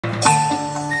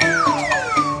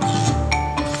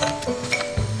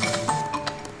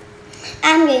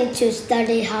going to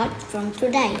study hard from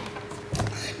today.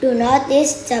 Do not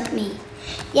disturb me.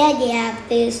 Yeah,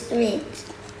 please read.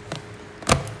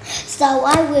 So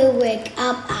I will wake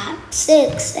up at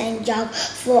 6 and jog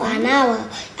for an hour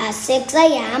at 6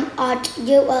 a.m. Or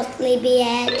you a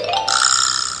sleepyhead?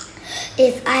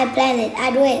 If I plan it,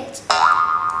 I do it.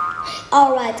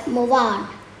 Alright, move on.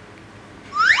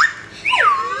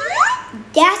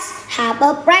 Just have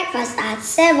a breakfast at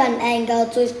 7 and go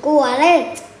to school at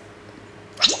 8.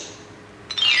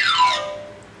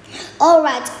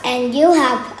 Alright, and you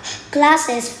have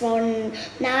classes from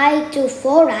 9 to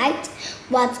 4, right?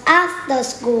 What's after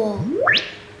school?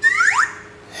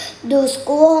 Do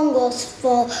school homework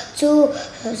for 2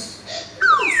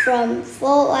 from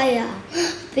 4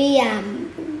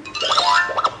 p.m.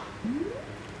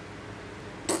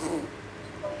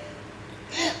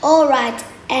 Alright,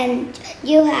 and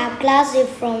you have classes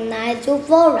from 9 to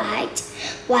 4, right?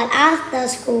 What after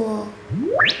school?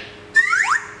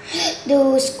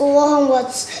 Do school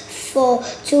homework for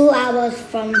 2 hours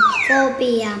from 4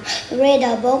 p.m. Read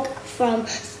a book from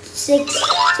 6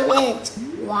 to 8.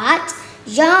 What?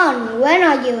 John, when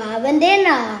are you having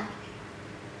dinner?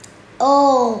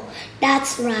 Oh,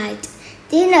 that's right.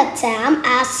 Dinner time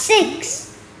at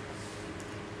 6.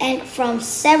 And from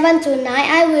 7 to 9,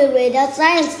 I will read a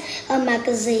science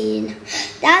magazine.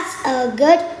 That's a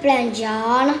good plan,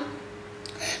 John.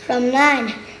 From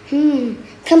 9,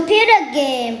 computer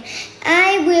game.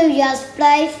 I will just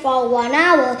play for 1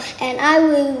 hour and I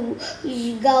will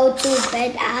go to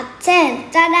bed at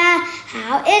 10. Ta-da!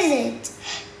 How is it?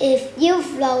 If you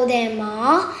follow them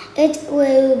all, it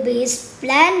will be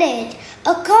splendid.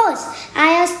 Of course,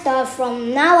 I'll start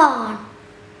from now on.